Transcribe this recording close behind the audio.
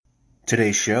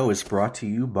Today's show is brought to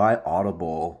you by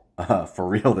Audible. For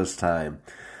real this time.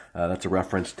 That's a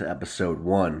reference to episode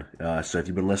 1. So if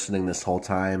you've been listening this whole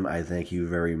time, I thank you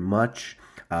very much.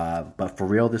 But for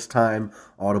real this time,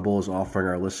 Audible is offering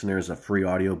our listeners a free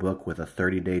audiobook with a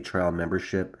 30-day trial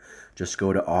membership. Just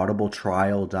go to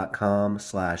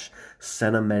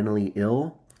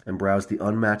audibletrial.com/sentimentallyill and browse the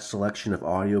unmatched selection of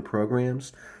audio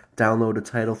programs. Download a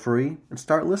title free and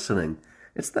start listening.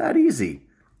 It's that easy.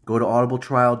 Go to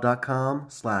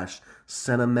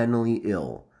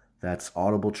audibletrial.com/sentimentallyill. That's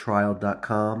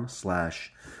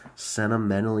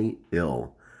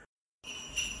audibletrial.com/sentimentallyill.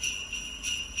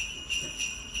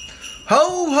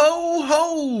 Ho, ho,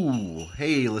 ho!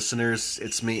 Hey, listeners,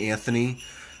 it's me, Anthony,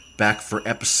 back for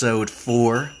episode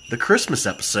 4, the Christmas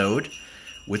episode,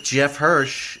 with Jeff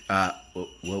Hirsch.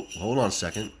 Well, hold on a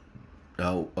second.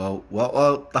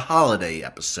 The holiday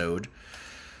episode.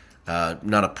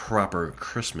 Not a proper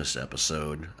Christmas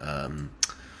episode.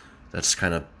 That's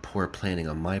kind of poor planning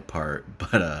on my part,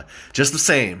 but just the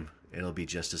same, it'll be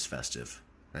just as festive.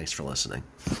 Thanks for listening.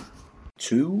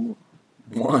 2,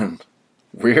 1.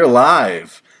 We're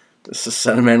live. This is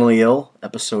Sentimentally Ill,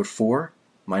 episode 4.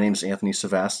 My name's Anthony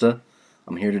Savasta.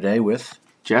 I'm here today with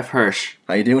Jeff Hirsch.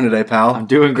 How you doing today, pal? I'm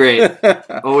doing great.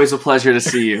 Always a pleasure to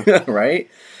see you. Right?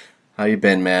 How you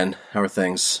been, man? How are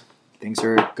things? Things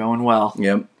are going well.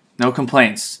 Yep. No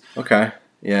complaints. Okay.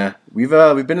 Yeah. We've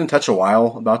been in touch a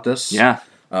while about this. Yeah.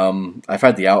 I've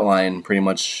had the outline pretty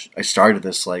much. I started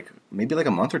this maybe a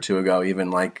month or two ago,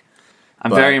 even I'm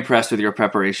very impressed with your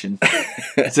preparation.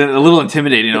 It's a little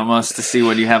intimidating almost to see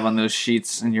what you have on those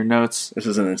sheets and your notes. This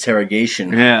is an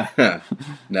interrogation. Yeah.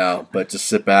 No, but just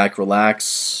sit back,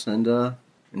 relax, and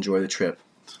enjoy the trip.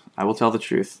 I will tell the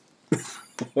truth.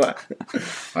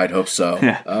 I'd hope so.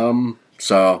 Yeah.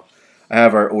 So I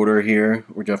have our order here.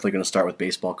 We're definitely going to start with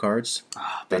baseball cards.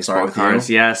 Baseball cards,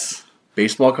 yes.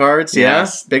 Baseball cards,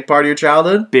 Yes. Yeah? Big part of your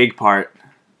childhood? Big part.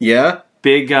 Yeah?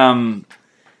 Big, You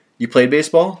played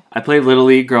baseball? I played Little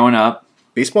League growing up.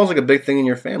 Baseball's a big thing in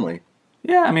your family.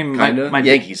 Yeah, I mean, my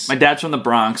Yankees. My dad's from the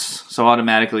Bronx, so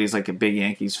automatically he's a big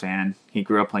Yankees fan. He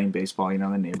grew up playing baseball, in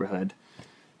the neighborhood.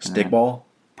 Stickball?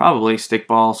 Probably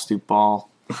stickball, stoop ball.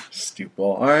 Stoop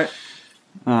ball. All right.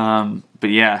 But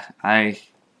yeah, I'm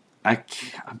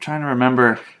trying to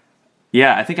remember.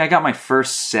 Yeah, I think I got my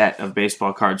first set of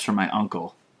baseball cards from my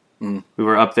uncle. Mm. We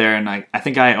were up there, and I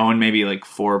think I owned maybe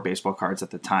 4 baseball cards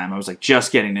at the time. I was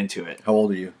just getting into it. How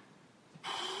old are you?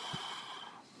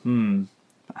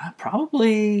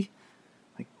 Probably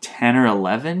 10 or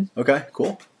 11. Okay,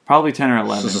 cool. Probably 10 or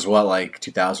 11. This is what,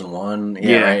 2001?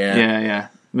 Yeah.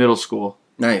 Middle school.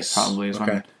 Nice. Probably is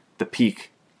when the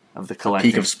peak of the collecting.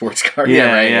 Peak of sports card.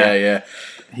 Yeah.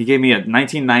 He gave me a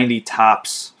 1990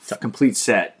 Topps complete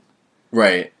set.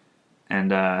 Right.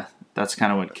 And that's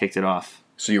kind of what kicked it off.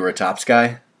 So you were a Topps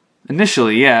guy?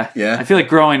 Initially, yeah. Yeah. I feel like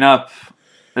growing up,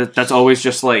 that's always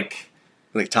just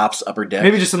Topps Upper Deck?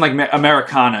 maybe just in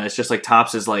Americana, it's just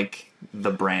Topps is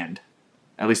the brand.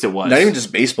 At least it was. Not even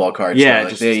just baseball cards. Yeah,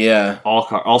 though.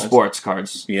 all sports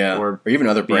cards. Yeah. Or even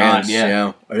other beyond, brands.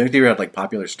 yeah. I think they had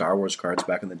popular Star Wars cards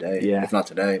back in the day. Yeah. If not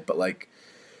today, but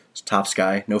it's Topps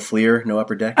guy. No Fleer, no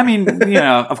Upper Deck. I mean,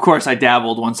 of course I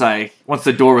dabbled once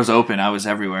the door was open, I was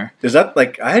everywhere. Is that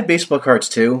I had baseball cards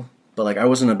too, but I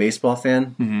wasn't a baseball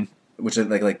fan. Mm-hmm. Which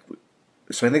I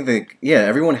so I think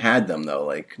everyone had them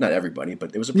though. Not everybody,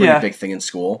 but it was a pretty big thing in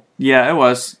school. Yeah, it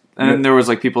was. And then there was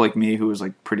people like me who was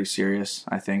pretty serious,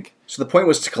 I think. So the point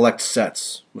was to collect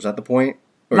sets. Was that the point?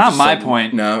 Or Not just my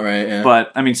point. No, right, yeah.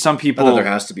 But I mean, some people Not that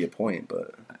there has to be a point,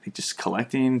 but just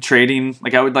collecting, trading.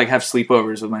 I would have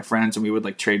sleepovers with my friends and we would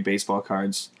trade baseball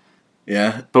cards.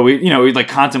 yeah. But we'd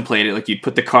contemplate it. You'd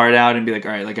put the card out and be all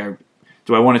right,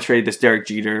 do I want to trade this Derek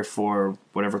Jeter for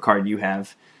whatever card you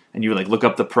have? And you would look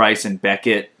up the price in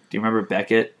Beckett. Do you remember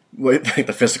Beckett? Wait,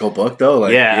 the physical book though?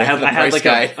 I had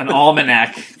an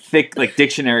almanac, thick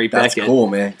dictionary That's Beckett. Cool,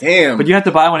 man. Damn. But you have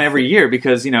to buy one every year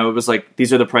because it was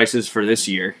these are the prices for this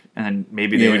year, and then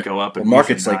maybe they would go up. And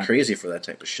market's crazy for that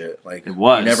type of shit. It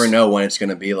was. You never know when it's going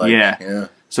to be Yeah.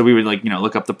 So we would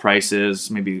look up the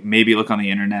prices, maybe look on the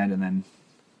internet, and then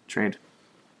trade.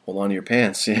 Hold on to your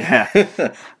pants. Yeah.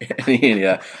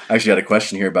 Yeah. I actually got a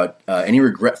question here about any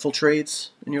regretful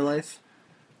trades in your life.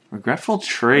 Regretful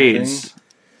trades.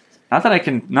 Not that I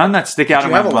can. None that stick out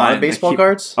in my mind. You have a lot of baseball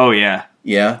cards? Oh yeah.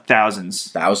 Yeah.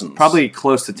 Thousands. Probably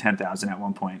close to 10,000 at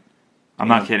one point. I'm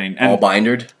not kidding. And all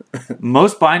bindered.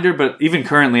 Most binder, but even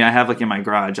currently, I have in my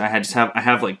garage. I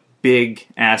have big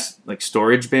ass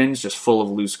storage bins just full of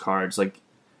loose cards.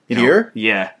 Here?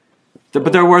 Yeah.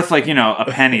 But they're worth a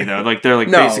penny though. They're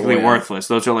No, basically yeah. worthless.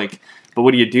 Those are but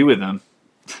what do you do with them?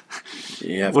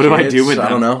 You have What do I kids? do with I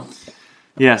don't them? know.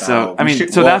 Yeah, so we I mean,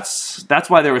 should- so well- that's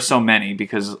why there were so many,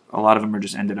 because a lot of them are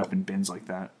just ended up in bins like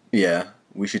that. Yeah,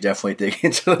 we should definitely dig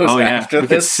into those Oh yeah, after we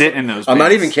could this. sit in those. I'm not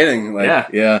bins. even kidding. Like,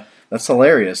 Yeah. that's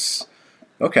hilarious.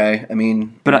 Okay, I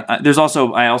mean, But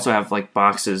I also have like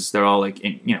boxes. They're all like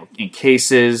in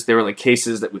cases. They were like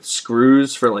cases that with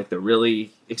screws for like the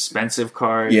really expensive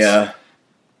cards. yeah.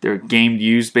 They're game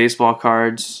used baseball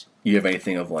cards. You have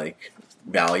anything of like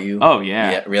value? Oh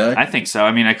yeah. Yeah, really? I think so.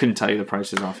 I mean, I couldn't tell you the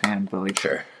prices offhand, but like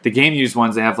Sure. the game used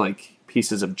ones, they have like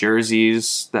pieces of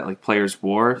jerseys that like players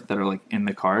wore that are like in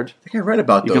the card. I think I read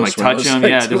about You those. can, like, when I touch was, them, like,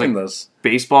 yeah, there's, doing like- those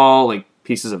Baseball, like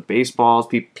pieces of baseballs,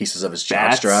 pieces of his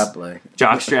bats. jockstrap. Like,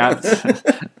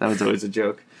 jockstraps. That was always a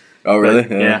joke. oh, really?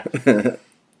 But,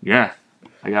 Yeah,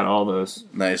 I got all those.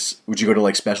 Nice. Would you go to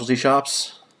like specialty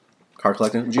shops? Card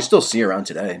collecting? Would you still see around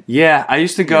today? Yeah, I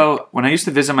used to go when I used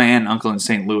to visit my aunt and uncle in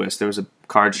St. Louis. There was a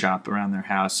card shop around their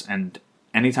house, and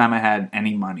anytime I had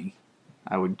any money,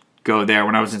 I would go there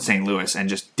when I was in St. Louis and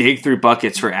just dig through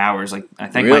buckets for hours. Like I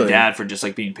thank my Really? dad for just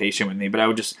like being patient with me, but I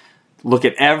would just look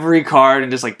at every card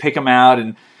and just like pick them out,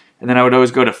 and then I would always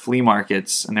go to flea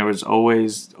markets, and there was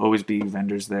always be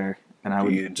vendors there, and I would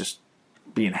Dude. just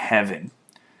be in heaven.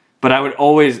 But I would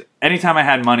always, anytime I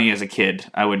had money as a kid,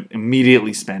 I would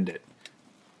immediately spend it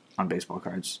on baseball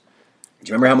cards. Do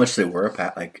you remember how much they were a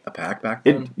pack back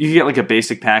then? You could get like a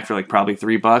basic pack for like probably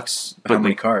 $3, how but many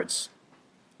like cards?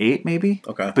 8 maybe.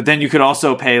 Okay. But then you could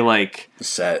also pay like, The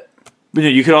set. but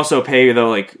you could also pay though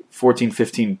like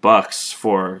 $14-15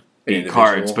 for An 8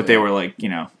 cards, individual, but they yeah. were like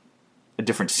a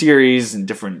different series and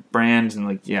different brands and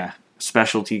like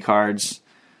specialty cards.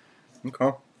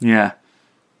 Okay. Yeah,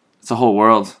 it's a whole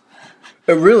world.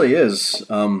 It really is.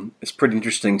 It's pretty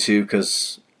interesting too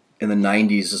because in the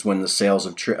 '90s is when the sales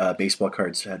of baseball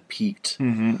cards had peaked,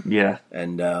 Yeah,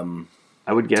 and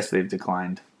I would guess they've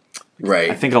declined.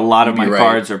 right. I think a lot of You'd my be right.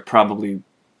 cards are probably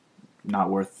not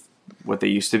worth what they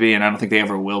used to be, and I don't think they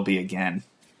ever will be again.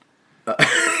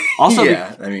 Also,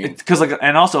 yeah, I mean, because like,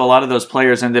 and also a lot of those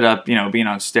players ended up, being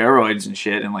on steroids and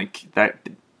shit, and like that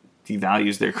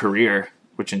devalues their career.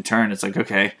 Which in turn, it's like,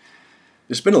 okay,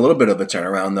 there's been a little bit of a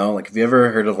turnaround though. Like, have you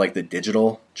ever heard of like the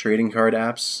digital trading card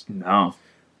apps? no,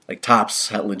 Like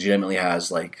Topps legitimately has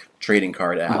like trading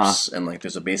card apps, and like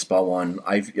there's a baseball one.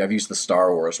 I've used the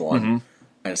Star Wars one,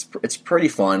 and it's pretty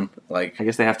fun. Like, I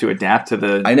guess they have to adapt to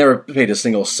the. I never paid a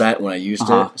single cent when I used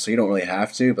Uh-huh. it, so you don't really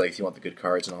have to. But like, if you want the good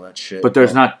cards and all that shit, but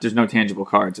there's well, no tangible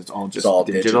cards. It's all just it's all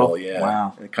digital. Yeah,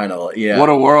 Wow, kind of. Yeah, what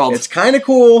a world. It's kind of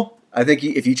cool. I think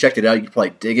if you checked it out, you'd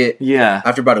probably dig it. Yeah,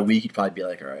 After about a week, you'd probably be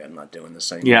like, "All right, I'm not doing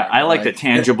this anymore." yeah. I like the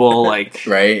tangible like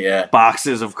right. Yeah,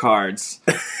 boxes of cards.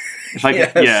 If I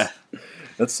could, Yes.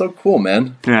 that's so cool,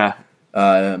 man. yeah.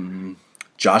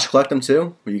 Josh collect them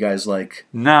too. Were you guys like,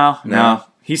 No. No?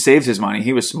 He saved his money.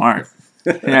 He was smart.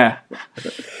 Yeah,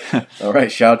 all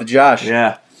right, shout out to Josh.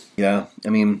 yeah. Yeah, I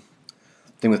mean,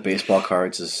 the thing with baseball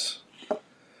cards is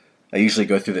I usually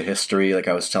go through the history, like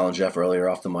I was telling Jeff earlier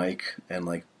off the mic, and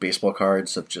like baseball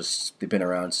cards they've been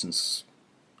around since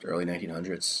the early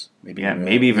 1900s, maybe. Yeah,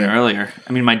 maybe even earlier.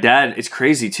 I mean, my dad, it's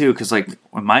crazy too, because like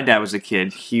when my dad was a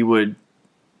kid, he would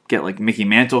get like Mickey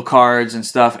Mantle cards and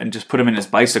stuff and just put them in his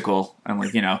bicycle and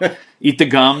like, eat the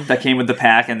gum that came with the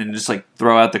pack and then just like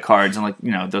throw out the cards. And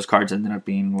like, those cards ended up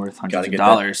being worth hundreds Gotta of get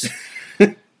dollars.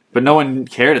 But no one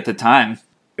cared at the time.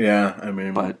 Yeah, I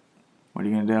mean, But what are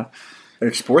you going to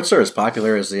do? sports are as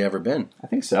popular as they ever been. I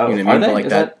think so. You know what I mean?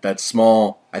 But like that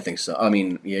small, I think so. I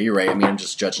mean, yeah, you're right. I mean, I'm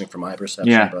just judging from my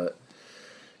perception, Yeah. but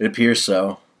it appears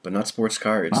so. But not sports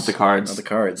cards. Not the cards. Not the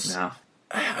cards. No.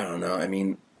 I don't know. I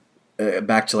mean,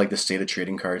 back to like the state of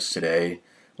trading cards today.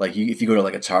 Like, if you go to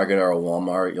like a Target or a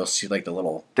Walmart, you'll see like the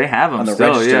little They have them on the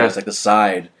still, register. yeah. It's like the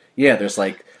side. Yeah, there's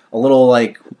like a little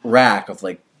like rack of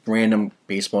like random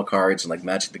baseball cards and like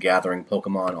Magic the Gathering,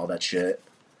 Pokemon, all that shit.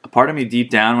 A part of me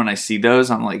deep down when I see those,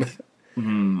 I'm like,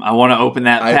 I want to open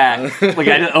that pack. Like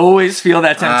I always feel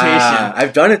that temptation.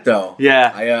 I've done it though.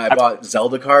 Yeah. I bought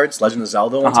Zelda cards, Legend of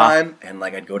Zelda one Uh-huh. time, and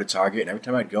like I'd go to Target, and every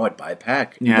time I'd go, I'd buy a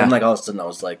pack. Yeah. And then like all of a sudden, I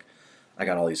was like, I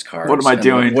got all these cards. What am I And,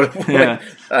 doing? Yeah.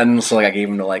 And so like I gave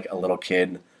them to like a little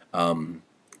kid.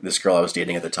 This girl I was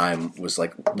dating at the time was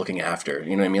like looking after.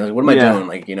 You know what I mean? Like, what am I doing?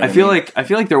 Like, you know. I what feel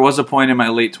mean? like there was a point in my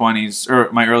late 20s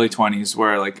or my early 20s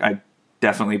where like I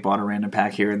definitely bought a random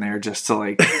pack here and there just to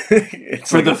like It's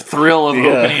for like the thrill of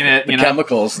opening it. the You know,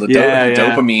 chemicals, the Yeah.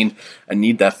 dopamine. I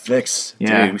need that fix.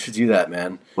 Yeah. Dude, we should do that,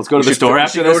 man. let's go to We the should store we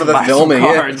after should this go to and the buy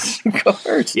filming. some cards.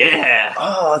 Cards. Yeah,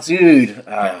 Oh, dude.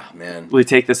 Man. really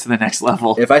take this to the next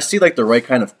level. If I see like the right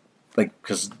kind of like,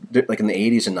 because like in the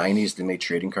 80s and 90s they made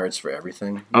trading cards for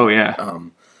everything. Oh yeah,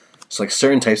 So like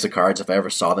certain types of cards, if I ever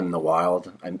saw them in the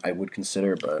wild, I would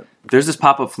consider. But There's this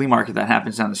pop-up flea market that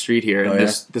happens down the street here, and Oh,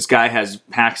 yeah? this guy has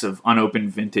packs of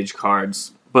unopened vintage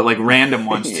cards, but like random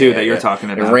ones too Yeah, that you're yeah. talking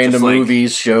Like about. random Just, like,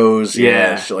 movies, shows,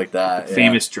 Yeah. shit like that. yeah.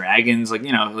 famous dragons, like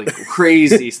like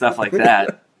crazy stuff like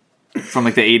that from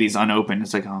like the 80s unopened.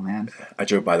 It's like, oh man, I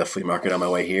drove by the flea market on my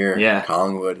way here, Yeah.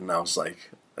 Collingwood, and I was like,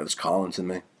 it was calling to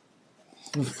me.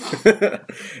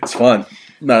 It's fun.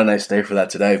 Not a nice day for that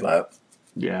today, but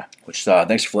yeah. which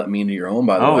thanks for letting me into your home,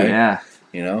 by the Oh way. yeah,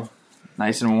 You know,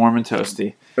 nice and warm and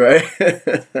toasty. right?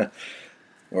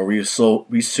 Or we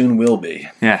soon will be.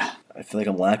 Yeah. I feel like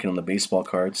I'm lacking on the baseball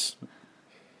cards.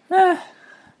 Eh,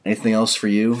 Anything else for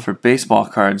you? for baseball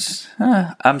cards,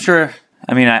 I'm sure.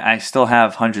 I mean, I still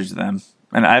have hundreds of them,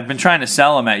 and I've been trying to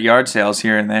sell them at yard sales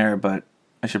here and there, but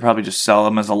I should probably just sell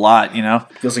them as a lot.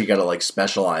 Feels like you gotta like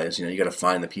specialize. You gotta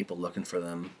find the people looking for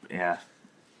them. Yeah,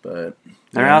 But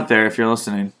they're out there if you're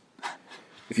listening.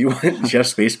 if you want,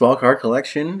 Jeff's baseball card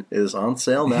collection is on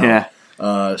sale now.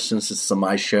 Yeah. Since it's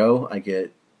my show, I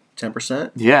get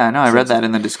 10%. Yeah, no, I So read it's that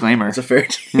in the disclaimer. It's a fair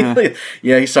deal.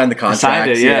 Yeah, he signed the contract.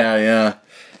 signed it, yeah. yeah.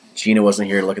 Gina wasn't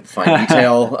here to look at the fine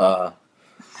detail,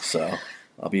 so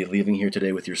I'll be leaving here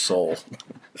today with your soul.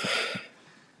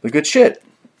 But good shit.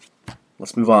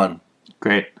 Let's move on.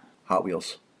 Great. Hot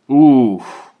Wheels. Ooh,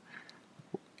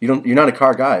 You're not a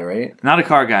car guy, right? not a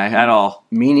car guy at all.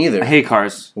 Me neither. I hate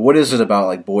cars. What is it about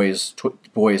like boys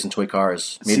and toy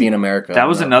cars? Maybe See, in America. That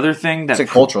was I don't know. another thing that It's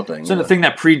a cultural thing. So the thing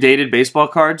that predated baseball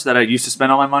cards that I used to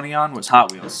spend all my money on was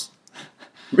Hot Wheels.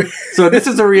 So this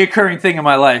is a reoccurring thing in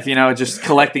my life, just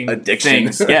collecting Addiction.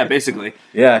 things. Yeah, basically.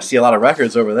 Yeah, I see a lot of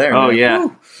records over there. Oh man. yeah.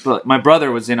 Woo. But my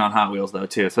brother was in on Hot Wheels though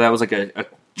too, so that was like a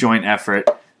joint effort.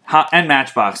 And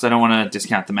Matchbox. I don't want to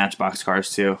discount the Matchbox cars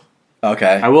too.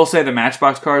 Okay. I will say the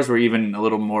Matchbox cars were even a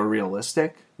little more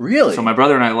realistic. Really? So my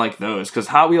brother and I liked those because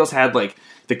Hot Wheels had like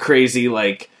the crazy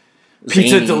like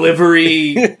pizza Zany.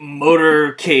 delivery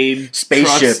motorcade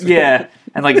Spaceship. trucks. Yeah,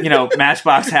 and like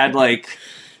Matchbox had like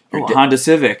a Honda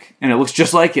Civic, and it looks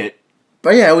just like it.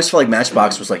 But yeah, I always felt like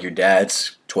Matchbox was like your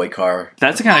dad's toy car.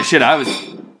 That's the kind of shit I was.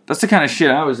 That's the kind of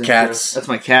shit I was into. Cats. That's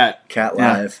my cat. Cat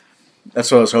Yeah. Live.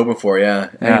 That's what I was hoping for. Yeah.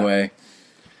 Yeah. Anyway.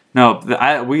 No,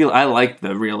 I like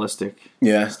the realistic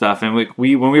Yeah. stuff, and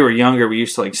we when we were younger, we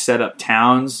used to like set up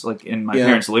towns like in my Yeah.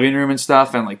 parents' living room and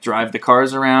stuff, and like drive the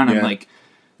cars around and Yeah. like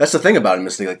That's the thing about them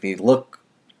is they look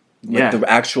like Yeah. the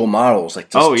actual models, like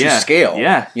oh to yeah scale.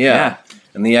 yeah Yeah.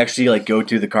 And they actually like go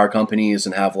to the car companies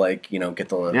and have like get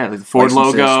the Yeah, like the Ford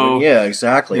licenses. logo. Yeah,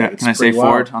 exactly. Yeah, It's can I say pretty wild.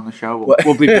 Ford on the show? What?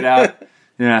 We'll bleep it out.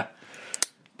 Yeah.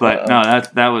 But no,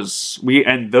 that was we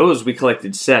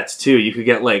collected sets too. You could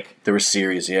get like There were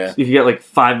series, yeah.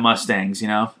 5 Mustangs, in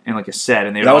like a set,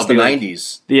 and they would That was all the be, like-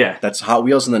 '90s. Yeah. That's Hot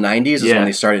Wheels in the '90s is Yeah. when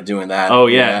they started doing that. Oh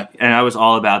yeah. And I was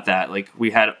all about that. Like we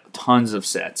had tons of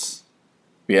sets.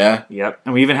 Yeah. Yep.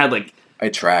 And we even had like I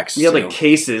had tracks. we had too. like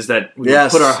cases that we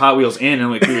Yes. would put our Hot Wheels in,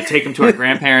 and like we would take them to our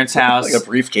grandparents' house. like a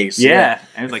briefcase. Yeah,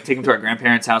 and we'd, like take them to our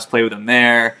grandparents' house, play with them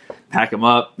there, pack them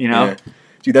up. Yeah.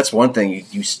 Dude, that's one thing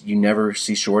you never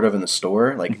see short of in the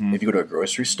store. Like if you go to a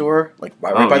grocery store, like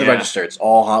right Oh, by the yeah. register, it's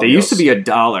all Hot They Wheels. used to be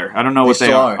 $1. I don't know They what they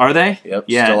still are. are. Are they? Yep,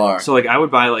 Yeah. still are. So like I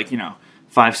would buy like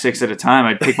 5, 6 at a time.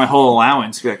 I'd take my whole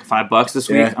allowance, be like $5 this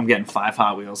week. Yeah. I'm getting 5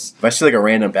 Hot Wheels. If I see like a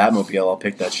random Batmobile, I'll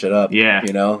pick that shit up. Yeah.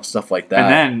 Stuff like that.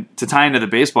 And then to tie into the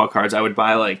baseball cards, I would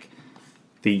buy like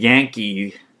the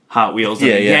Yankee Hot Wheels and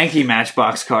Yeah, the yeah. Yankee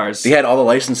Matchbox cars. they had all the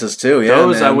licenses too. Yeah,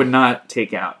 Those man. I would not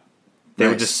take out. They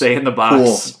would Nice. just stay in the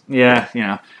box. Yeah,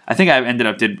 I think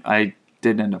I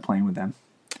did end up playing with them.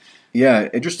 Yeah,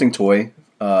 interesting toy.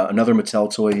 Another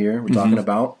Mattel toy here we're talking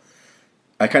about.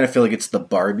 I kind of feel like it's the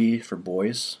Barbie for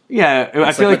boys. Yeah, I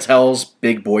It's feel like Mattel's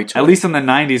big boy toy. at least in the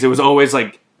 90s, it was always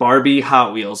like Barbie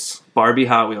Hot Wheels.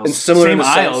 And similar Same in the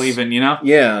aisle sense- even,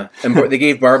 Yeah, and they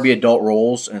gave Barbie adult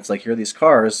roles, and it's like here are these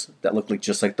cars that look like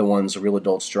just like the ones real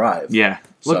adults drive. Yeah.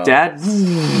 Look, So- Dad.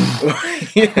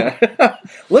 Yeah.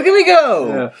 Look at me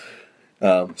go.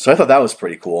 So I thought that was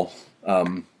pretty cool.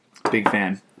 Big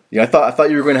fan. Yeah, I thought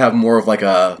you were going to have more of like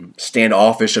a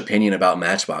standoffish opinion about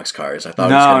Matchbox cars. I thought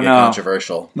it was going to No. get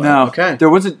controversial. But No. okay. There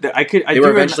wasn't. I They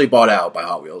were eventually bought out by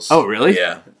Hot Wheels. Oh, really?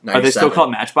 Yeah. Are they still 97.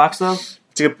 called Matchbox though?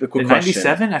 It's a quick In question.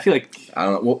 '97, I feel like I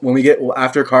don't know. When we get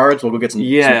after cards, we'll go get some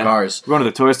cars. we're going to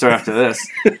the toy store after this.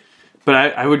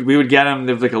 But we would get them.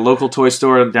 There was like a local toy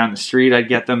store down the street. I'd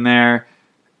get them there.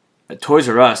 Toys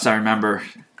R Us, I remember,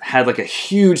 had like a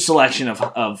huge selection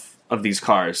of these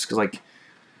cars because like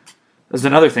there's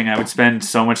another thing. I would spend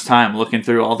so much time looking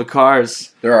through all the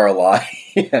cars There are a lot.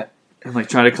 Yeah. and like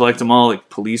try to collect them all, like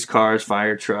police cars,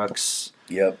 fire trucks.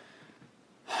 Yep.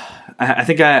 I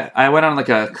think I went on like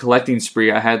a collecting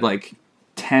spree. I had like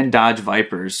 10 Dodge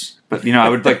Vipers, but I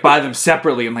would like buy them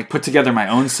separately and like put together my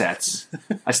own sets.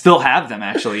 I still have them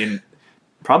actually, in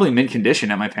probably mint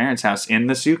condition at my parents' house in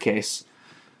the suitcase.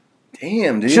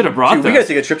 Damn, dude. Should have brought We those. gotta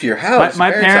take a trip to your house.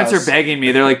 My parents house. are begging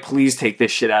me. They're like, please take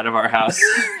this shit out of our house.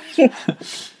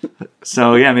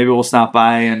 So yeah, maybe we'll stop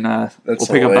by and we'll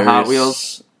pick up the Hot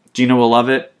Wheels. Gina will love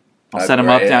it. I'll set them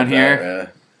up down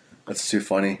here. That's too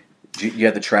funny. You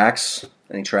had the tracks?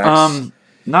 Any tracks?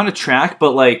 Not a track,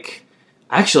 but like,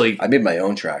 actually, I made my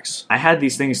own tracks. I had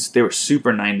these things. They were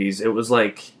super 90s.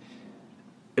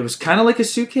 It was kind of like a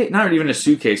suitcase, not even a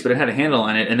suitcase, but it had a handle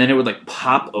on it, and then it would like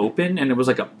pop open, and it was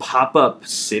like a pop-up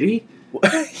city.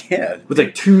 Yeah. With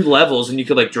like 2 levels, and you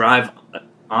could like drive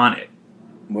on it.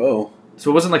 Whoa. So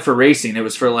it wasn't like for racing. It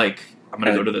was for like, I'm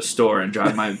going to go to the store and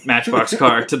drive my Matchbox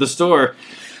car to the store.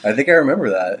 I think I remember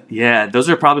that. Yeah, those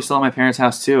are probably still at my parents'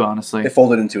 house too, honestly. They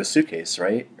folded into a suitcase,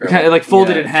 right? Or kind of like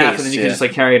folded in half, case, and then you could just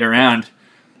like carry it around.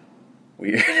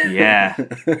 Weird. Yeah.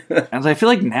 And I feel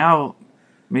like now,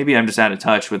 maybe I'm just out of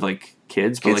touch with like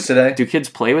kids. But Kids like, today? do kids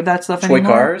play with that stuff Toy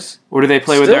anymore? cars? Or do they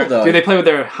play with Still, their? though. Do they play with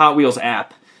their Hot Wheels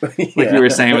app? Like you were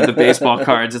saying with the baseball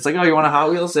cards, it's like, oh, you want a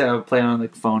Hot Wheels? Yeah, I'll play on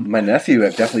like the phone. My nephew,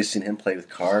 I've definitely seen him play with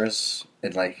cars,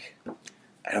 and like,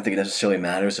 I don't think it necessarily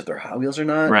matters if they're Hot Wheels or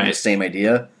not. Right. The same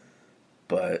idea,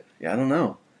 but yeah, I don't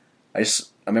know. I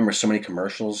remember so many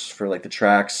commercials for like the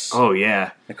tracks, Oh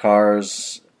yeah, the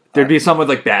cars. there'd be some with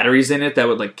like batteries in it that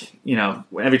would like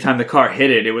every time the car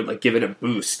hit it, it would like give it a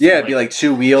boost. Yeah, it'd be like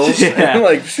 2 wheels. Yeah.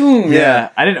 Like, shoom, Yeah,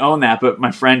 I didn't own that, but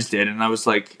my friends did, and I was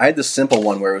like, I had the simple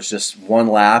one where it was just 1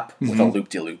 lap with a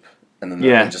loop-de-loop, and then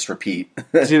Yeah. just repeat.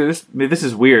 see, this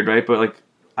is weird, right? But like,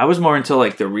 I was more into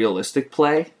like the realistic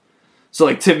play. So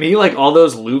like to me, like all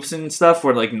those loops and stuff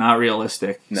were like not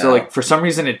realistic. No. So like for some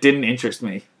reason, it didn't interest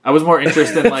me. I was more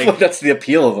interested in like That's the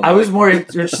appeal of them. I was more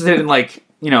interested in like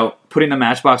putting the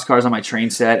Matchbox cars on my train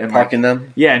set and parking like,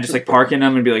 them, yeah, and just like parking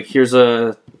them and be like, here's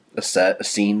a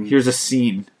scene. here's a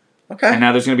scene, Okay. and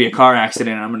now there's gonna be a car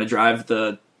accident, and I'm gonna drive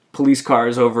the police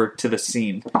cars over to the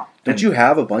scene. Did you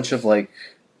have a bunch of like?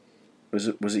 Was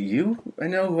it you? I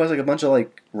know who has like a bunch of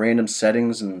like random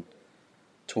settings and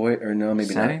toy or no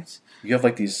maybe Settings? not. You have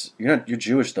like these. You're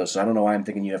Jewish though, so I don't know why I'm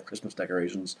thinking you have Christmas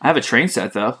decorations. I have a train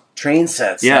set though. Train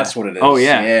sets. Yeah. That's what it is. Oh,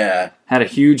 yeah. Yeah. Had a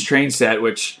huge train set,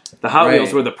 which the Hot Right.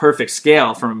 Wheels were the perfect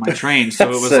scale for my train, so it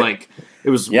That's was sick. like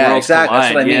it was Yeah. worlds Exactly.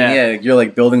 That's what I mean. collide. Yeah. You're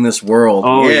like building this world.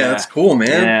 Oh, yeah. That's cool, man.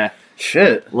 Yeah,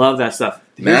 Shit. love that stuff.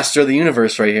 Master of the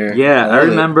universe right here. Yeah, I love it.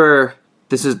 remember.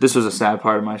 This was a sad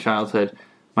part of my childhood.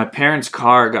 My parents'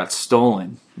 car got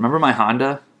stolen. Remember my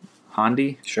Honda?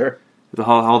 Sure. With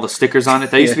all the stickers on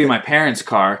it. That used to be my parents'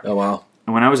 car. Oh wow.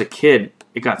 And when I was a kid,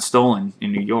 it got stolen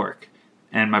in New York.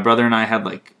 And my brother and I had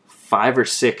like 5 or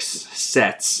 6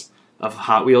 sets of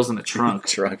Hot Wheels in the trunk,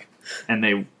 Truck. and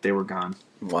they were gone.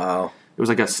 Wow. It was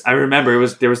like I remember there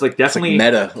was like It's like definitely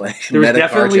meta. Like there was meta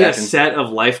definitely a carjacking. set of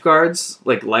lifeguards,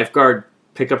 like lifeguard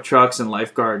pickup trucks and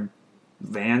lifeguard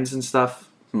vans and stuff.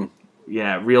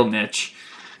 Yeah, real niche.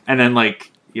 And then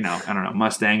like, I don't know,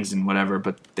 Mustangs and whatever,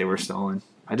 but they were stolen.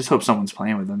 I just hope someone's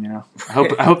playing with them, I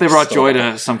hope they brought joy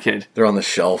to some kid. They're on the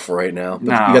shelf right now. But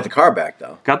No. you got the car back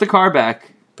though, Got the car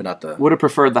back. but not the. Would have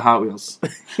preferred the Hot Wheels.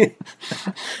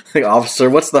 Like, officer,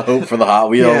 what's the hope for the Hot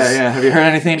Wheels? Yeah. Have you heard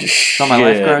anything from my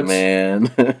Shit, lifeguards? man.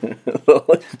 The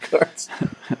lifeguards.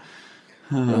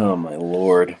 Oh my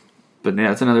lord. But yeah,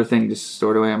 that's another thing just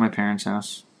stored away at my parents'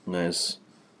 house. Nice.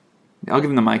 I'll give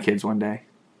them to my kids one day.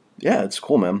 Yeah, it's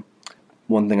cool, man.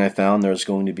 One thing I found, there's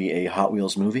going to be a Hot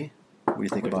Wheels movie. What do you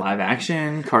think Like about live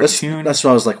action, That's, cartoon. that's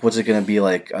what I was like. What's it going to be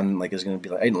like? I'm like, is it going to be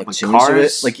like? I didn't like Like tunes of it.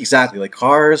 Cars? Like exactly, like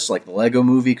Cars, like the Lego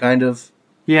Movie, kind of.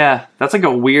 Yeah, that's like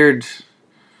a weird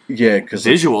Yeah, because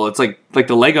visual. It's like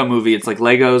the Lego movie. It's like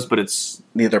Legos, but it's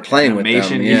they're playing with them.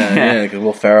 Animation, Yeah, yeah. yeah. Because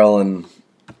Will Ferrell and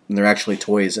they're actually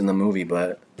toys in the movie,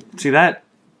 but see that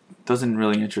doesn't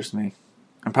really interest me.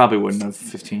 I probably wouldn't have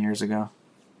 15 years ago.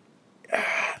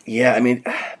 yeah, I mean,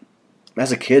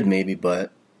 as a kid maybe,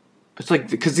 but It's like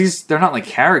because they're not like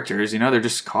characters, they're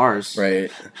just cars,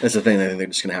 right. That's the thing. I think they're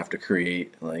just going to have to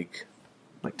create like.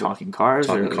 Like talking cars.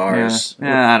 Talking cars.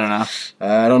 Yeah, I don't know.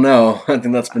 I don't know. I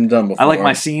think that's been done before. I like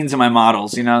my scenes and my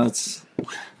models. That's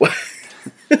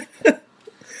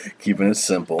Keeping it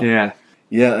simple. yeah.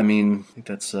 Yeah, I mean, I think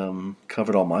that's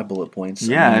covered all my bullet points.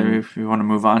 Yeah, I mean, if you want to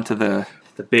move on to the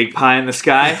big pie in the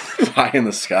sky. pie in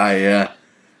the sky, yeah.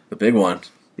 The big one.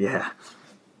 Yeah.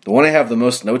 The one I have the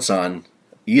most notes on,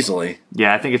 easily.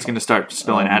 Yeah, I think it's going to start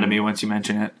spilling out of me once you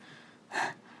mention it.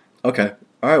 Okay.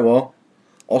 All right, well,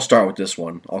 I'll start with this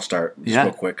one. I'll start just Yeah.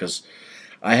 real quick because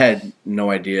I had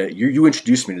no idea. You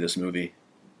introduced me to this movie.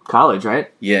 college,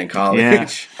 right? Yeah, in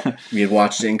college. We had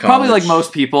watched it in college. Probably like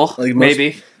most people,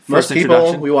 maybe. Most First people,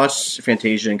 introduction. we watched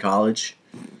Fantasia in college.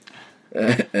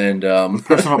 And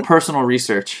Personal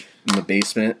research. in the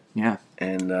basement. Yeah.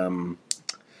 And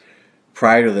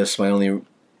prior to this, my only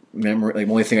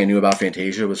thing I knew about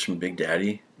Fantasia was from Big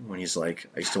Daddy when he's like,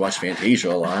 I used to watch Fantasia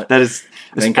a lot. That is,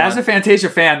 Thank as God. a Fantasia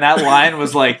fan, that line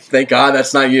was like, Thank God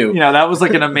that's not you. you know, that was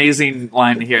like an amazing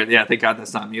line to hear. Yeah, thank God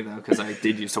that's not me though, because I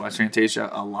did used to watch Fantasia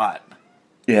a lot.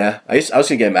 Yeah, I was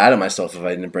gonna get mad at myself if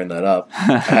I didn't bring that up.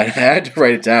 I had to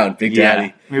write it down. Big Daddy,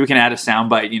 Yeah. Maybe we can add a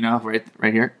soundbite, you know,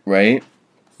 right here. right?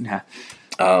 Yeah.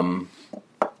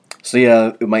 So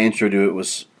yeah, my intro to it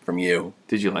was from you.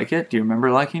 Did you like it? Do you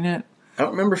remember liking it? I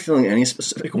don't remember feeling any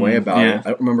specific way about yeah. it. I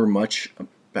don't remember much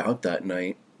about that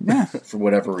night. Yeah. For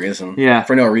whatever reason. Yeah.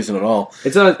 For no reason at all.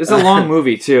 It's a long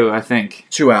movie too, I think.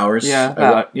 2 hours.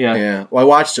 Yeah, yeah. Yeah. Well, I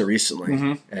watched it recently,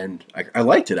 Mhm. and I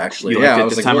liked it actually. You yeah, liked it I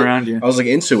was this like time around, yeah. I was like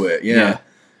into it. Yeah. Yeah.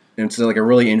 And it's like a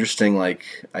really interesting like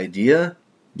idea.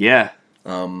 Yeah. I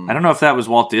don't know if that was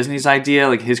Walt Disney's idea,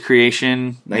 like his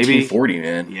creation, maybe. 1940,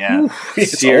 man. Yeah.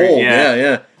 It's Serious, old. yeah.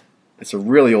 Yeah. It's a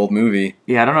really old movie.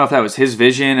 Yeah, I don't know if that was his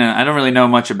vision, and I don't really know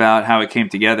much about how it came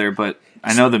together, but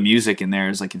I know the music in there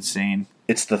is like insane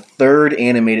It's the third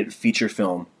animated feature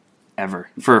film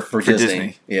ever for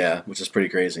Disney. Yeah, which is pretty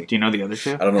crazy. Do you know the other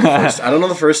two? I don't know the first. I don't know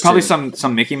the first. Probably two.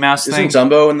 some Mickey Mouse Isn't thing.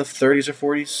 Dumbo in the 30s or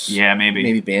 40s? Yeah, maybe.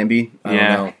 Maybe Bambi. I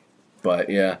Yeah. don't know.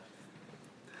 But yeah,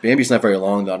 Bambi's not very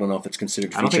long though. I don't know if it's considered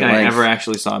feature I don't think length. I ever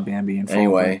actually saw Bambi in full.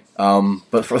 Anyway,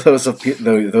 but for those of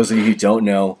you who don't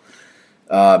know,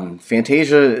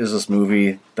 Fantasia is this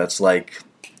movie that's like,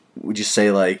 would you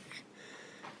say like,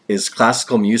 is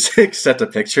classical music set to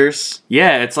pictures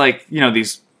Yeah, it's like, you know,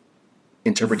 these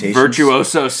interpretations?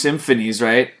 virtuoso symphonies,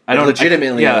 right? I don't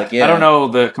legitimately, I, like, yeah. I don't know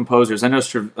the composers. I know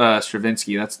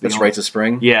Stravinsky. That's That's only- Rites of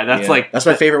Spring. Yeah, that's like that's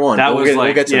my favorite one. That We'll was get, like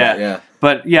we'll get to that. Yeah.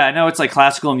 But yeah, I know it's like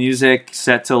classical music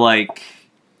set to like,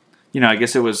 you know, I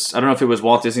guess it was. I don't know if it was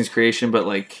Walt Disney's creation, but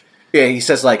like, Yeah, he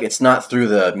says like it's not through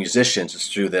the musicians, it's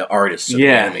through the artists or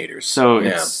yeah, the animators. So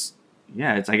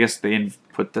yeah. it's I guess they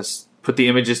put the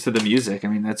images to the music. I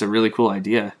mean, that's a really cool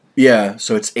idea. Yeah,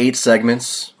 so it's 8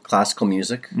 segments, classical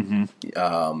music. Mm-hmm.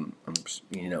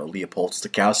 Leopold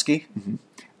Stokowski.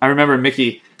 I remember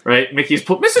Mickey. Right, Mickey's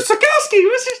Mr.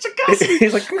 Stokowski.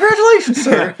 He's like, "Congratulations,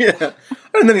 sir!" Yeah,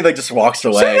 and then he like just walks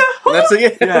away. And that's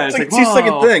it. Yeah, it's it's like like,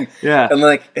 2-second whoa. thing. Yeah. and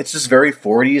like it's just very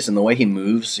 40s, and the way he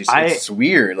moves, it's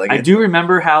weird. Like I do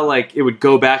remember how like it would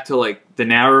go back to like the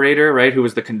narrator, right, who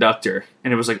was the conductor,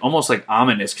 and it was like almost like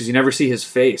ominous because you never see his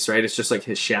face, right? It's just like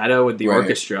his shadow with the Right.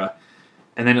 orchestra,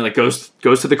 and then it like goes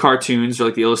to the cartoons or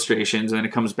like the illustrations, and then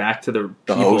it comes back to the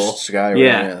the people. hosts guy. Right?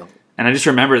 Yeah. And I just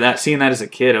remember seeing that as a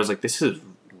kid. I was like, this is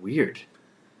weird.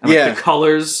 And like Yeah. the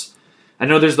colors. I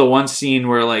know there's the one scene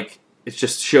where like it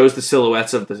just shows the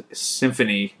silhouettes of the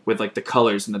symphony with like the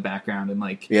colors in the background and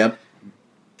like Yep.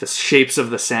 the shapes of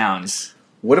the sounds.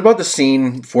 What about the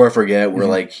scene before I forget where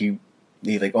Mm-hmm. like he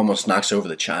like almost knocks over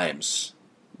the chimes?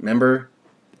 Remember?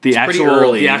 The pretty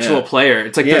early, actual yeah. player.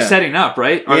 It's like Yeah. they're setting up,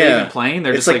 right? Are they even playing?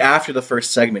 They're it's just like like, after the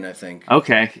first segment, I think.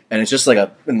 okay. And it's just like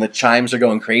and the chimes are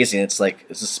going crazy. And it's like,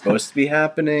 is this supposed to be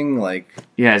happening? Like,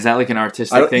 Yeah, is that like an I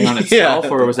artistic don't- thing on yeah.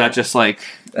 itself, or was that just like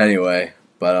anyway,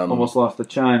 but almost lost the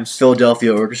chimes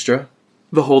Philadelphia Orchestra,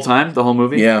 the whole time, the whole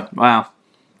movie? Yeah. Wow.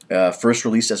 first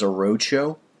released as a road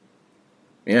show.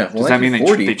 Yeah, well, Does that mean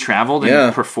 1940. they traveled and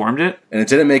Yeah. performed it? And it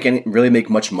didn't really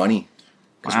make much money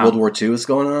because Wow. World War II was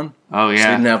going on. Oh So they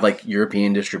yeah. didn't have like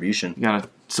European distribution. You gotta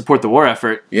support the war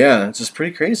effort. Yeah, it's just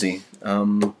pretty crazy.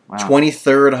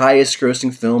 23rd highest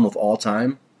grossing film of all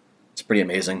time. It's pretty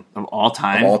amazing. Of all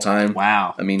time. Of all time.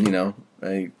 Wow. I mean,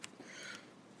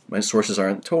 my sources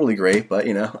aren't totally great, but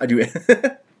I do.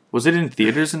 Was it in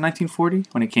theaters in 1940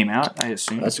 when it came out? I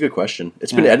assume. That's a good question.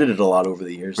 It's been Yeah. edited a lot over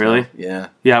the years. Really? Though. Yeah.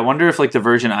 Yeah, I wonder if like the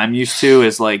version I'm used to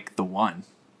is like the one.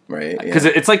 Right. Because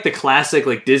it's like the classic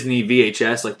like Disney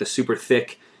VHS, like the super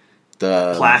thick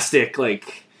the plastic,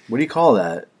 like What do you call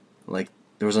that? Like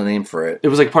there was a name for it. it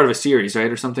was like part of a series, right,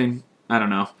 or something. I don't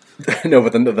know. No,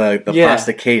 but the Yeah.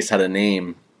 plastic case had a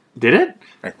name. Did it?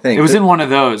 I think It was in one of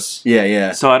those. Yeah,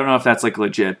 yeah, So I don't know if that's like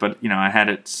legit, but I had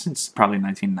it since probably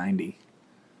 1990.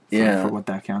 yeah. For what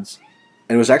that counts.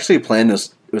 And it was actually planned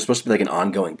as it was supposed to be like an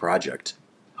ongoing project.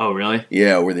 Oh really?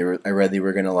 Yeah, where I read they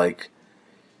were gonna like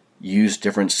use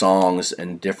different songs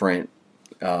and different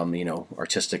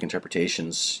artistic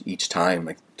interpretations each time,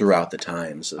 like throughout the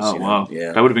times. Oh wow.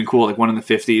 Yeah. That would have been cool. Like one in the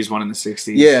 50s, one in the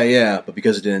 60s. Yeah, yeah. But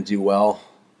because it didn't do well,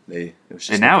 it was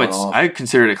just And now like it's, gone off. I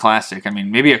consider it a classic. I mean,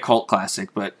 maybe a cult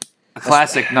classic, but a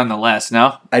classic nonetheless,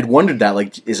 no? I'd wondered that,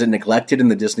 like, is it neglected in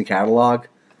the Disney catalog?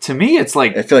 To me, it's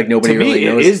like I feel like nobody to me really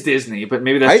knows. it is Disney, but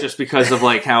maybe that's Right? just because of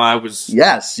like how I was.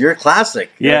 Yes, you're a classic.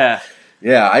 Yeah,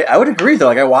 Yeah, I would agree though.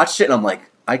 Like I watched it and I'm like,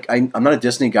 I'm not a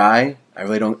Disney guy. I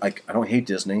really don't like. I don't hate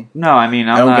Disney. no, I mean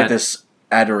I I'm don't not. get this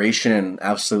adoration and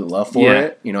absolute love for Yeah.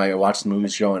 it. You know, I watched the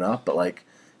movies growing up, but like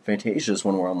Fantasia is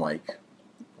one where I'm like,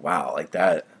 wow, like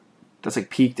that. That's like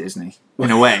peak Disney in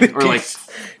a way, or like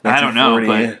I don't know, 1940,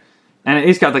 but yeah. and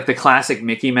it's got like the classic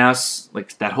Mickey Mouse,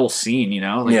 like that whole scene, you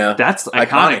know, like Yeah. that's iconic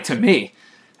Iconic. to me.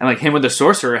 And like him with the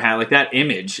sorcerer hat, like that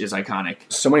image is iconic.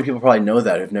 So many people probably know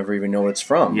that who've never even know what it's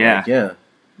from. Yeah. Like,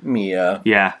 yeah.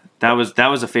 Yeah, that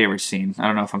was a favorite scene. I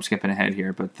don't know if I'm skipping ahead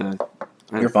here, but the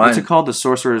You're what's fine. it called? The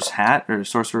sorcerer's hat or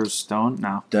sorcerer's stone?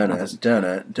 No, Done not it, this- done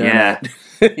it, done Yeah.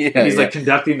 it. Yeah, He's yeah. like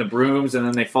conducting the brooms, and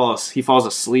then he falls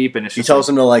asleep, and it's He just tells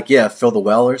like, him to like, yeah, fill the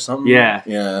well or something. Yeah.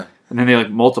 Yeah. and then they like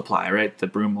multiply, right? The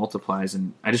broom multiplies,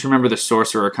 and I just remember the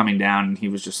sorcerer coming down, and he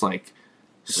was just like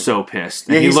so pissed.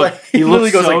 And Yeah, he he's looked like- he he looked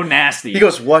literally goes so like- nasty. He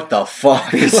goes, what the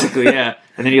fuck? basically, yeah.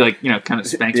 And then he like kind of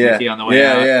spanks yeah. Mickey on the way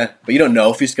yeah, out. yeah. But you don't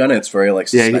know if he's gonna. It's very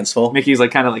like Yeah, suspenseful. Mickey's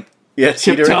like kind of like yeah,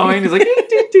 tiptoeing. He's like,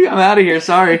 I'm out of here.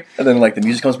 Sorry. and then like the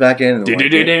music comes back in and like,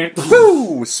 Do-do-do-do.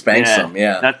 woo, spanks him.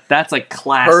 Yeah, That's like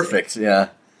classic. perfect. Yeah,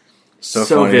 so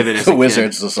funny. vivid as The a kid.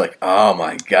 wizard's just like, oh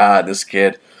my god, this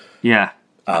kid. Yeah,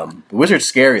 The wizard's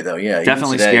scary though. Yeah, even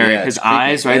definitely today, scary. yeah, His it's creepy.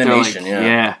 eyes, right? Animation, They're like,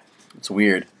 yeah. it's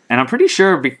weird. And I'm pretty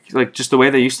sure, like, just the way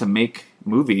they used to make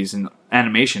movies and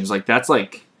animations, like, that's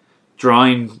like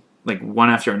drawing like one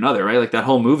after another, right? Like that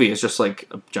whole movie is just like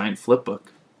a giant flip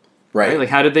book, Right. right? Like,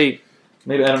 how did they?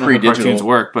 Maybe I don't know how Pre-digital. cartoons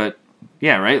work, but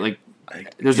yeah, right. Like,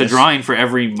 there's a guess- drawing for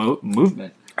every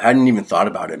movement. I hadn't even thought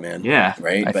about it, man. Yeah,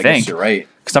 Right. I But I think. guess you're right.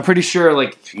 Because I'm pretty sure,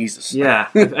 like, Jesus. yeah,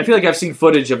 I feel like I've seen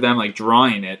footage of them like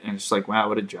drawing it, and it's just like, wow,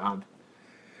 what a job.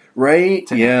 Right.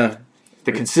 Yeah.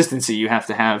 The consistency you have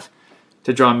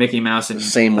to draw Mickey Mouse in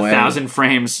Same way. 1,000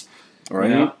 frames. Right.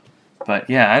 You know? But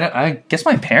yeah, I guess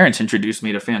my parents introduced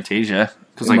me to Fantasia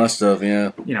because, They like, must have.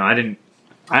 Yeah. you know,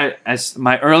 as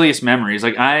my earliest memories,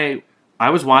 like I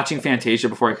was watching Fantasia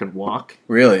before I could walk,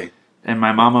 Really. and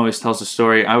my mom always tells the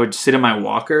story. I would sit in my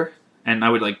walker and I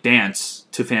would like dance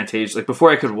to Fantasia. Like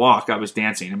before I could walk, I was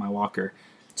dancing in my walker,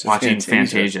 To watching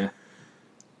Fantasia. Fantasia.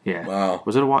 Yeah. Wow.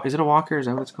 Was it is it a walker? Is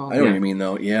that what it's called? I know yeah. what you mean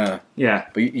though. Yeah. Yeah.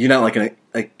 But you're not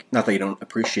like not that you don't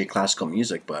appreciate classical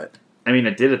music, but I mean,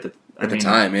 I did at the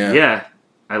time, yeah. Yeah,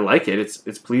 I like it.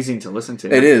 It's pleasing to listen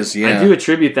to. it is. Yeah. I do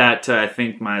attribute that to I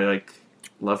think my like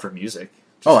love for music.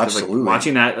 Oh, 'cause, like, absolutely.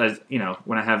 watching that, as you know,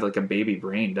 when I have like a baby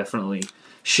brain, definitely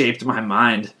shaped my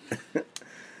mind.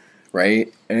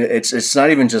 Right. And it's not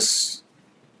even just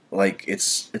like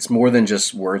it's more than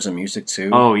just words and music too.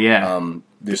 Oh yeah,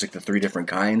 There's like the 3 different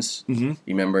kinds. Mhm.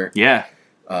 You remember? yeah.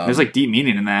 There's like deep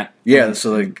meaning in that. Yeah,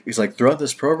 so like he's like throughout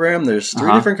this program, there's 3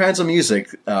 Uh-huh. different kinds of music.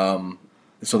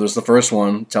 So there's the first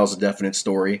one tells a definite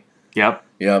story. Yep.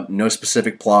 Yeah, no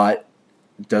specific plot.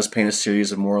 Does paint a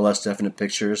series of more or less definite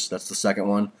pictures. That's the second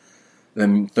one.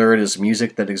 Then third is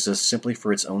music that exists simply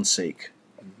for its own sake.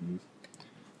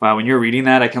 Wow, when you're reading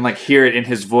that, I can like hear it in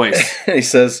his voice. He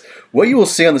says, "What you will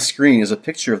see on the screen is a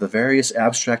picture of the various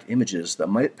abstract images that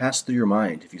might pass through your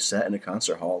mind if you sat in a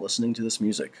concert hall listening to this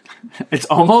music." It's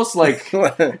almost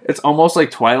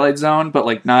like Twilight Zone, but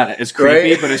like not as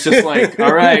creepy. Right? But it's just like,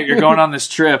 all right, you're going on this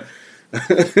trip.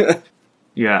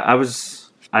 Yeah,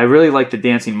 I really liked the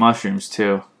dancing mushrooms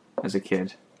too as a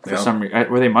kid. For Yeah. some reason,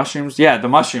 were they mushrooms? Yeah, the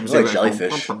mushrooms. They're they like were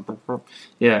jellyfish.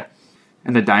 Yeah,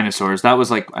 and the dinosaurs. That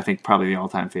was like I think probably the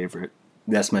all-time favorite.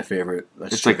 That's my favorite.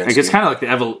 That's It's like Stravinsky. it's kind of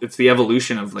like it's the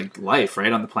evolution of like life,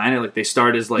 right, on the planet. Like they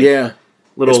start as like yeah.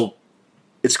 little.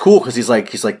 It's cool because he's like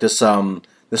this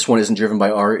one isn't driven by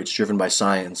art; it's driven by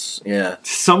science. Yeah.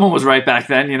 Someone was right back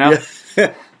then, you know.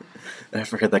 Yeah. I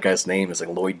forget that guy's name. It's like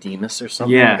Lloyd Demas or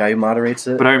something. Yeah. The guy who moderates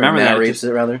it. But I remember or that, narrates just-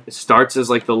 it rather. It starts as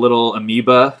like the little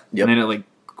amoeba, Yep. and then it like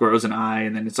grows an eye,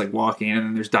 and then it's like walking, and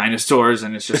then there's dinosaurs,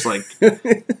 and it's just like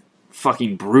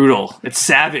fucking brutal. It's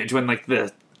savage when like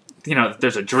there's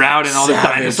a drought and all the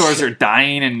Savage. dinosaurs are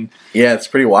dying, and Yeah, it's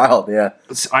pretty wild. Yeah.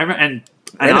 and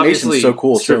Animation's obviously so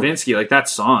cool, too. Stravinsky, like that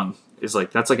song is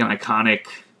like that's like an iconic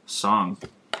song.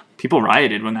 People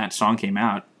rioted when that song came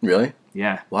out. Really?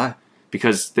 Yeah. Why?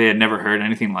 Because they had never heard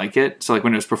anything like it. So like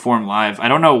when it was performed live, I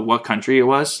don't know what country it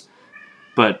was,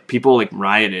 but people like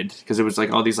rioted because it was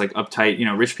like all these like uptight,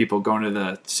 rich people going to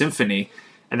the symphony,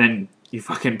 and then you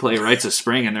fucking play Rites of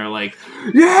Spring, and they're like,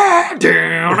 yeah,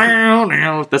 down, down,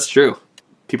 down. That's true.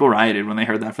 People rioted when they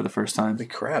heard that for the first time. Holy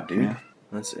crap, dude. Yeah.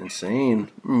 That's insane.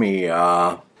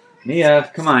 Mia. Mia,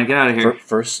 come on, get out of here.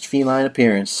 First feline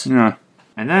appearance. Yeah.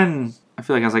 And then I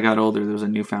feel like as I got older, there was a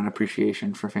newfound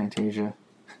appreciation for Fantasia.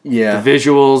 Yeah. The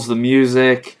visuals, the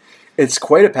music. It's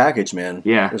quite a package, man.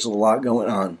 Yeah. There's a lot going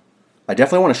on. I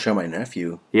definitely want to show my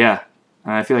nephew. Yeah.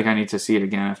 I feel like I need to see it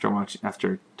again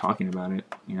after talking about it.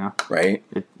 You know, Right?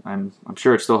 I'm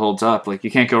sure it still holds up. Like, you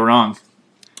can't go wrong.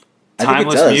 I think it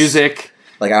Timeless does. music.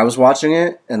 Like, I was watching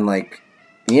it, and like,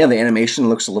 yeah, the animation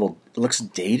looks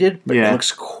dated, but Yeah. it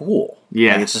looks cool.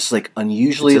 Yeah. Like, it's just like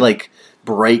unusually like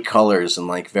bright colors and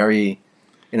like very,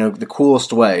 the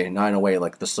coolest way. Not in a way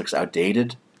like this looks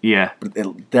outdated. Yeah. But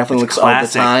it definitely It's looks all the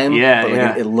classic. time. Yeah, but like,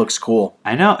 yeah. it looks cool.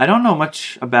 I know. I don't know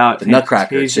much about The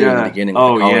Nutcracker too in the Fantasia. beginning.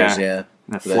 Oh, With the colors, yeah. yeah.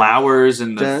 And the flowers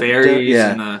and the Dun, dun, fairies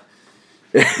yeah. and the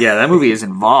yeah, that movie is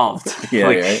involved. Yeah,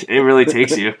 like, right. it really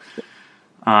takes you.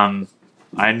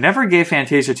 I never gave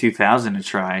Fantasia 2000 a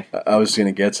try. I was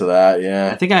gonna get to that. I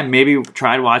Yeah. think I maybe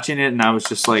tried watching it and I was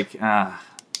just like, I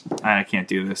can't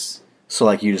do this. So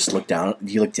like you just look down.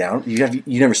 You look down.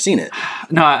 You never seen it.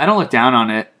 No, I don't look down on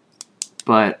it,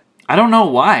 but I don't know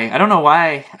why. I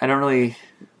don't really.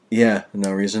 Yeah.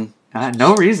 No reason.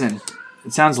 No reason.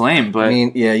 It sounds lame, but I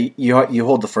mean, yeah. You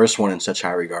hold the first one in such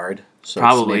high regard. So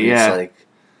Probably, maybe yeah. It's like,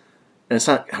 and it's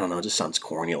not. I don't know. It just sounds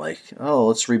corny. Like, oh,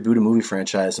 let's reboot a movie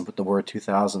franchise and put the word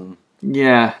 2000.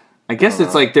 yeah. I guess don't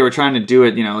it's know. like they were trying to do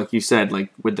it, like you said,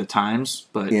 like with the times.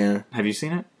 But Yeah. have you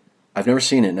seen it? I've never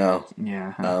seen it. No.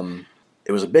 Yeah.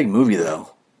 It was a big movie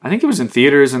though. I think it was in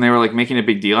theaters and they were like making a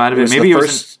big deal out of It it. was Maybe the it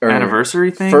first- was or an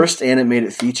anniversary thing. First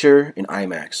animated feature in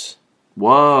IMAX.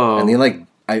 Whoa. And they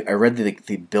I read that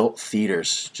they built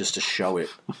theaters just to show it.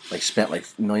 Like spent like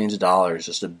millions of dollars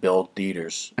just to build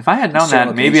theaters. If I had known certain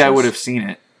that, maybe I locations. would have seen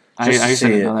it. I Just to just see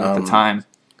didn't it, know that at the time.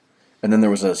 And then there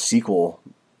was a sequel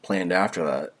planned after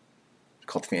that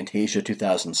called Fantasia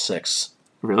 2006.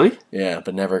 Really? Yeah,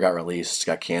 but never got released.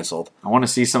 Got canceled. I want to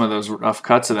see some of those rough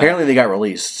cuts of that. Apparently they got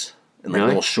released in like Really?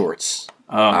 little shorts.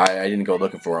 Oh, I didn't go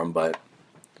looking for them, but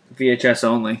VHS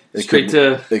only. it Straight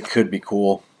to. It could be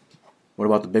cool. What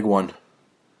about the big one?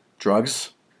 Drugs?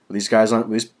 Were these guys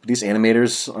on these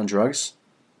animators on drugs?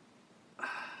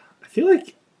 I feel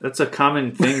like that's a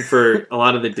common thing for a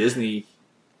lot of the Disney,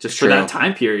 just for True. that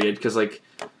time period. Because, like,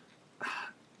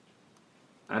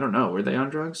 I don't know, were they on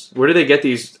drugs? Where do they get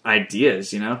these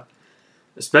ideas?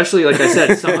 Especially, like I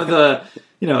said, some of the,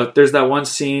 there's that one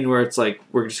scene where it's like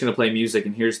we're just gonna play music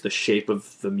and here's the shape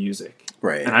of the music,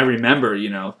 Right. and I remember,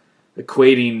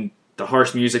 equating the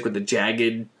harsh music with the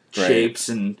jagged shapes,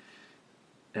 and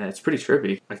it's pretty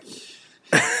trippy.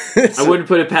 I wouldn't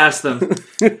put it past them.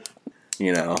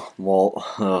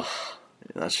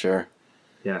 Not sure.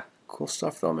 Yeah. Cool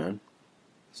stuff though, man.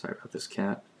 Sorry about this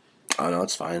cat. Oh no,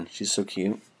 it's fine. She's so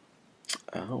cute.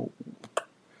 Oh.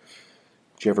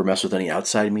 Did you ever mess with any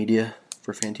outside media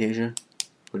for Fantasia?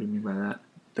 What do you mean by that?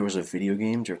 There was a video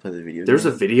game. Did you ever play the video game? There's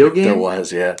a video game? There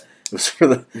was, yeah. It was for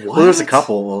the. Well, there was a What?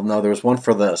 couple. Well, no, there was one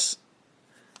for the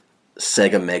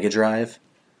Sega Mega Drive.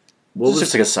 What It was was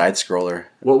just like a side scroller.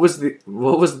 what was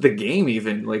the game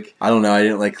even? Like, I don't know. I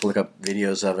didn't look up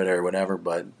videos of it or whatever,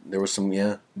 but there was some.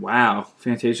 Yeah, wow,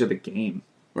 Fantasia the game.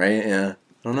 right. Yeah, I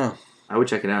don't know. I would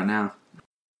check it out now.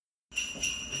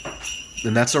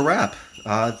 And that's a wrap.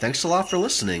 Thanks a lot for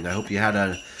listening. I hope you had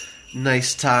a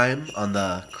nice time on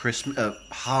the Christmas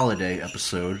holiday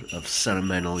episode of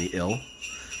Sentimentally Ill.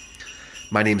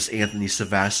 My name's Anthony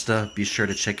Savasta. Be sure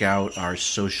to check out our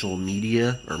social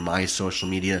media, or my social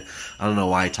media. I don't know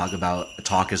why I talk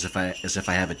as if I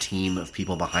have a team of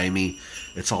people behind me.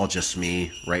 It's all just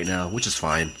me right now, which is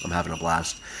fine. I'm having a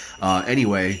blast.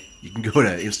 Anyway, you can go to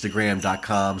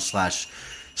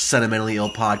Instagram.com/Sentimentally Ill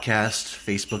Podcast,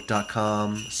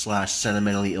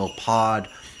 Facebook.com/Sentimentally Ill Pod,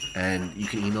 and you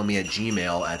can email me at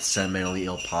Gmail at Sentimentally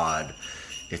Ill Pod.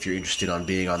 If you're interested on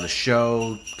being on the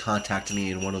show, contact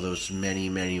me in one of those many,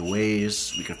 many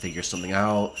ways. We can figure something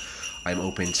out. I'm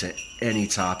open to any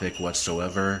topic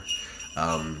whatsoever.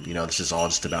 This is all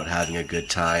just about having a good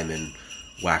time and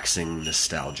waxing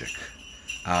nostalgic.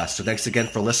 So thanks again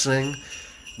for listening.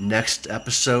 Next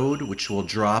episode, which will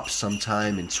drop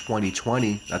sometime in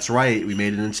 2020. That's right, we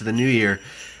made it into the new year.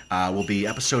 Will be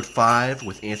episode 5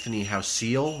 with Anthony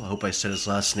Houseal. I hope I said his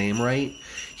last name right.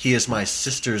 He is my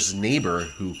sister's neighbor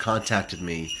who contacted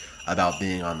me about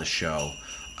being on the show.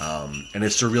 And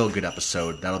it's a real good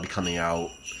episode. That'll be coming out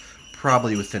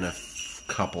probably within a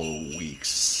couple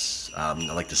weeks. I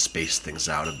like to space things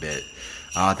out a bit.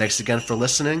 Thanks again for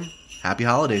listening. Happy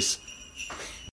holidays.